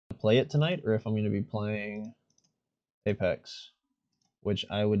play it tonight or if I'm going to be playing Apex, which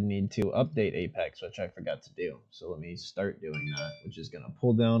I would need to update Apex, which I forgot to do. So let me start doing that, which is going to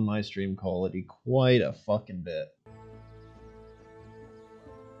pull down my stream quality quite a fucking bit.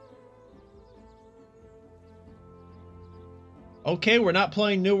 Okay, we're not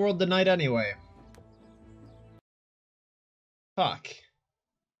playing New World tonight anyway. Fuck.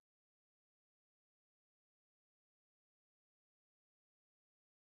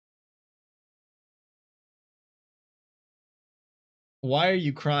 Why are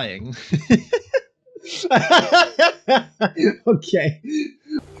you crying? Okay.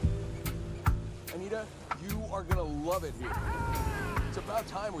 Anita, you are gonna love it here. It's about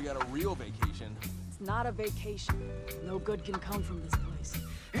time we got a real vacation. It's not a vacation. No good can come from this place.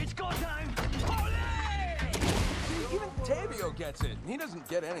 It's go time! Even Tavio gets it. He doesn't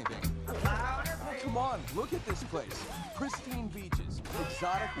get anything. Oh, come on, look at this place. Pristine beaches,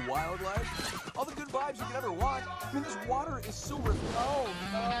 exotic wildlife, all the good vibes you could ever want. I mean, this water is so right.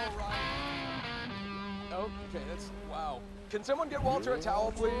 Okay, that's wow. Can someone get Walter a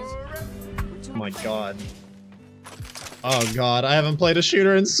towel, please? Oh my god. Oh god, I haven't played a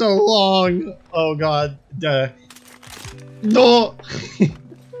shooter in so long. Oh god. Duh. No!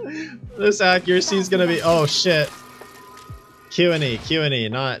 This accuracy is gonna be. Oh shit. Q&E,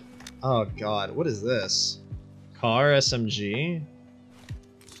 not. Oh god, what is this? Car SMG?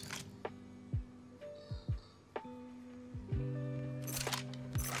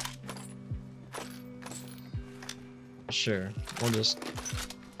 Sure, we'll just.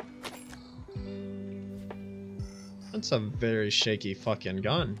 That's a very shaky fucking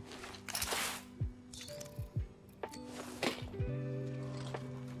gun.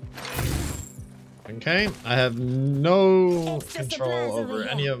 Okay, I have no control over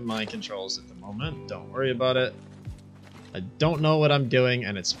any of my controls at the moment. Don't worry about it. I don't know what I'm doing,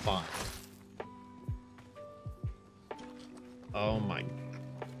 and it's fine. Oh my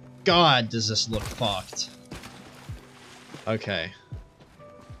god, does this look fucked. Okay.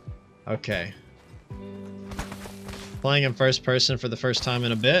 Okay. Playing in first person for the first time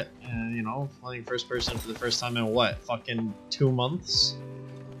in a bit, and you know, playing first person for the first time in what, fucking 2 months?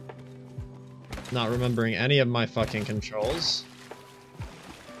 Not remembering any of my fucking controls.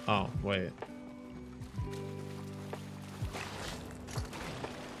 Oh, wait.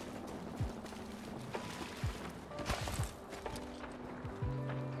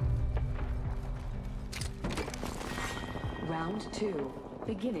 Round 2.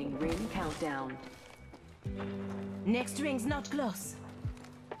 Beginning ring countdown. Next ring's not close.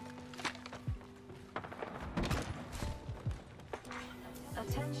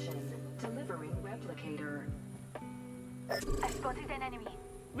 Attention. Delivering replicator. I spotted an enemy.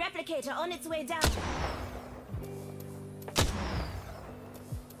 Replicator on its way down.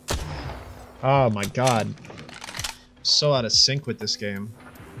 Oh my god. So out of sync with this game.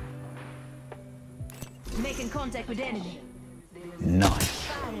 Making contact with enemy. Nice.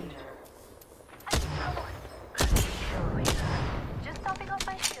 Just topping off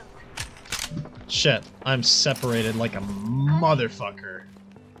my shield. Shit, I'm separated like a motherfucker.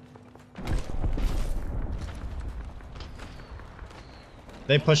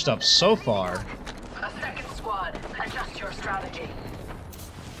 They pushed up so far. A second squad. Adjust your strategy.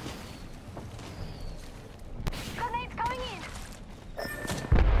 Grenades coming in.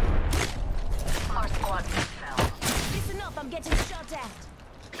 Our squad fell. Listen up, I'm getting shot at.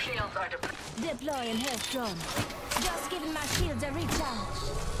 Shields are deploying health drone. Just giving my shields a recharge.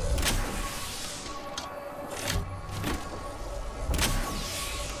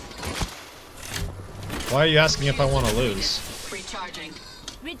 Why are you asking if I want to lose? Recharging.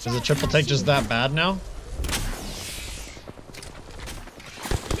 Is the triple take just that bad now?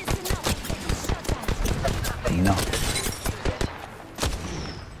 Listen up, getting shot at. Enough.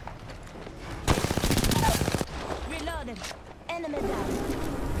 Reloaded. Enemy down.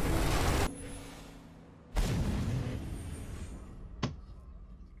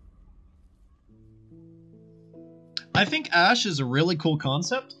 I think Ash is a really cool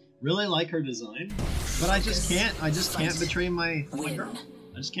concept. Really like her design, but I just can't betray my girl.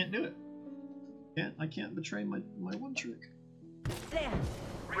 I just can't do it. I can't betray my one trick. There.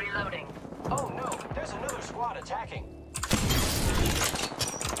 Reloading. Oh no, there's another squad attacking.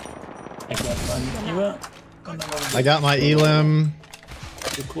 I got my Elim.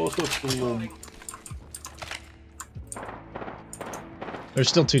 There's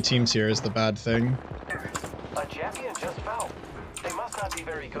still 2 teams here is the bad thing. A champion just fell. They must not be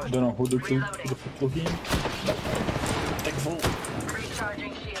very good. Don't know who the plugin.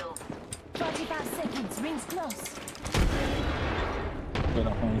 Recharging shield. 45 seconds. Rings close. Don't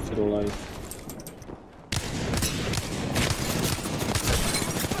know I'm still alive.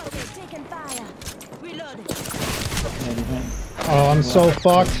 Taking fire. Reloading. Oh, I'm so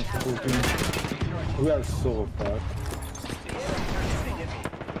fucked. We are so fucked.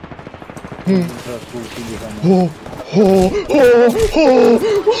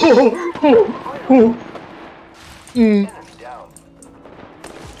 Enemy down.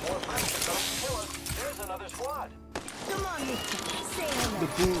 More friends are coming to kill us. There's another squad. Come on, Victor. Say hello.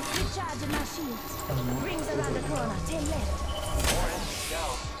 Recharging my shields. Rings around the corner. 10 left. More enemies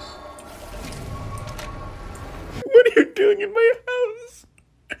down. What are you doing in my house?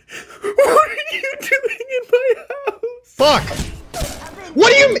 What are you doing in my house? Fuck! What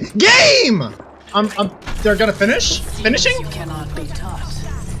do you game? They're gonna finish? Finishing? You cannot be taught.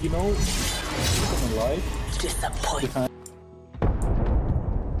 You know, I'm alive. Disappoint. Spotted.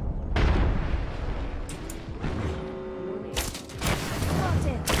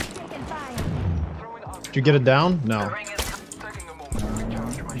 Taking fire. Did you get it down? No. Taking a moment to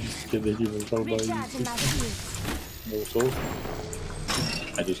recharge my Get the healer by Recharging my shields. also.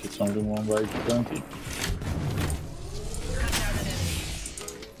 I just hit something one by 20.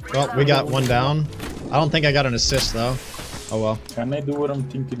 Well, we got one down. I don't think I got an assist though. Oh well. Can I do what I'm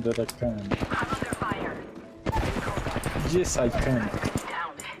thinking that I can? Yes, I can.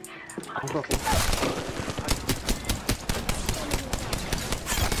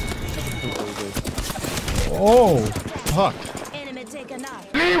 Oh, fuck. Enemy taken out.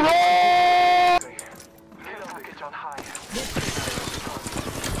 Halo package on high. Just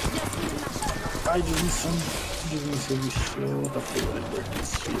giving my shot. I just need some shield. I feel like there's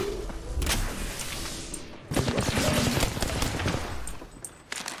this shield.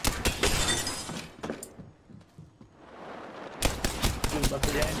 Back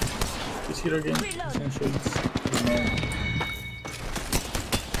again. He's here again. Essentially,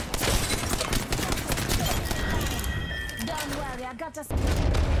 Don't worry, I got us.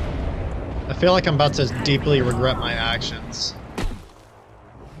 I feel like I'm about to deeply regret my actions.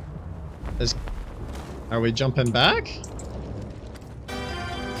 Are we jumping back?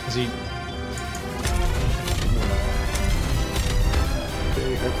 Is he?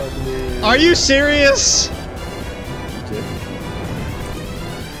 Are you serious?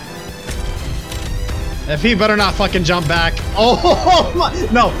 If he better not fucking jump back. Oh my,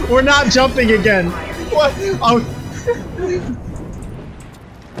 no, we're not jumping again. What? Oh.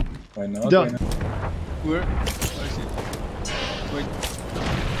 Why not? Done. Why not? Where? I see. Wait.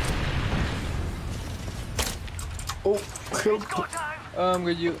 Oh, help. I'm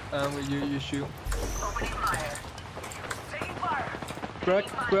with you. You shoot. Crack.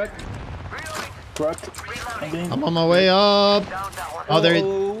 Crack. Again. I'm on my way up. Oh, there.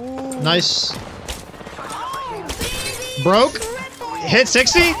 Nice. Broke. Hit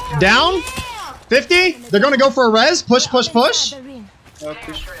 60. Down. 50. They're gonna go for a res. Push. Push.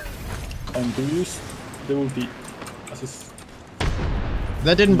 And do use the ulti. Assist.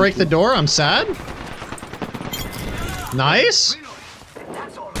 That didn't break the door. I'm sad. Nice.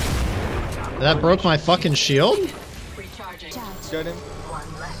 That broke my fucking shield. Got him.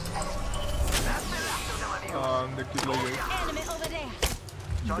 The kid layer. Enemy over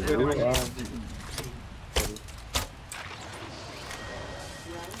there.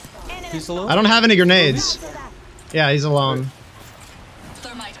 He's alone? I don't have any grenades. Yeah, he's alone.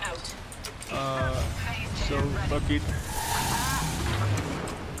 Thermite out. So bucket.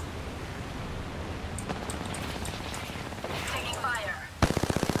 Taking fire.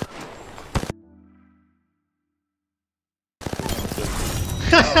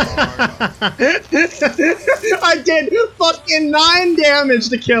 I did fucking 9 damage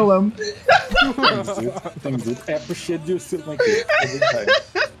to kill him. Thanks, dude. I appreciate you still making it every time.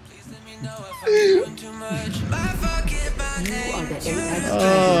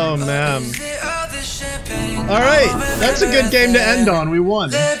 Oh man. Alright, that's a good game to end on. We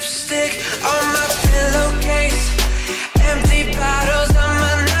won. Lipstick on my pillowcase.